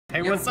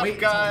Hey, what's up,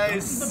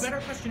 guys? The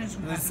better question is,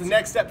 this is the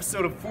next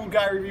episode of Food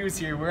Guy Reviews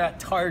here. We're at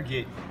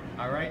Target,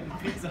 alright?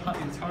 Pizza Hut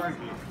and Target.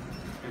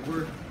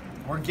 And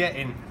we're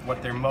getting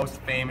what they're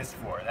most famous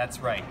for. That's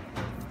right.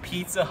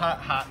 Pizza Hut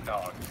hot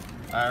dog.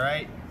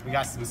 Alright? We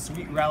got some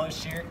sweet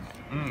relish here.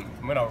 I'm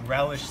gonna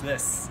relish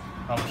this.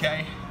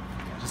 Okay?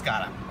 Just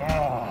gotta.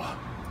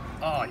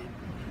 Oh,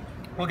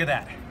 look at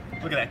that.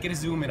 Look at that. Get a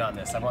zoom in on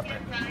this. I want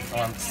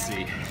to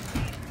see.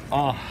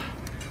 Oh,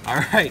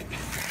 alright.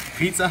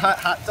 Pizza Hut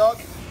hot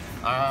dog.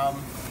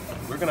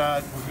 We're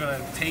gonna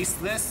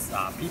taste this.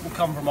 People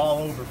come from all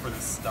over for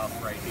this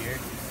stuff right here.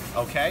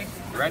 Okay,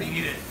 you ready?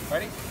 Eat it.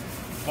 Ready?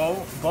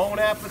 Bon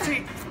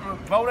appetit.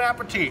 Bon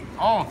appetit.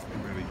 Oh,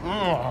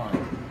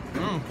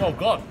 so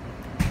good.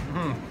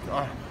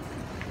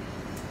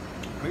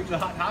 Pizza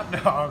Hut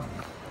hot dog.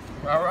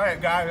 All right,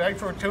 guys.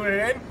 Thanks for tuning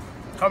in.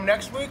 Come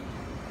next week.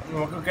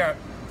 We're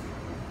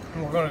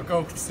gonna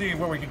go see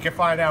where we can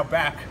find out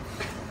back.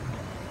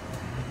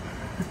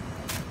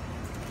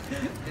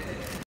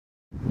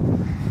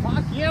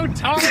 Fuck you,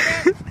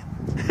 Target!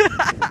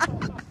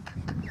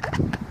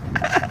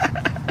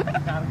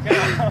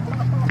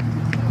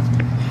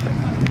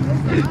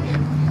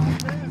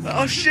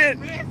 Oh shit!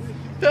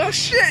 Oh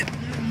shit!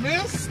 You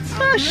missed!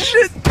 Oh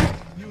shit!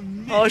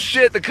 Oh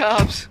shit, the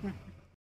cops!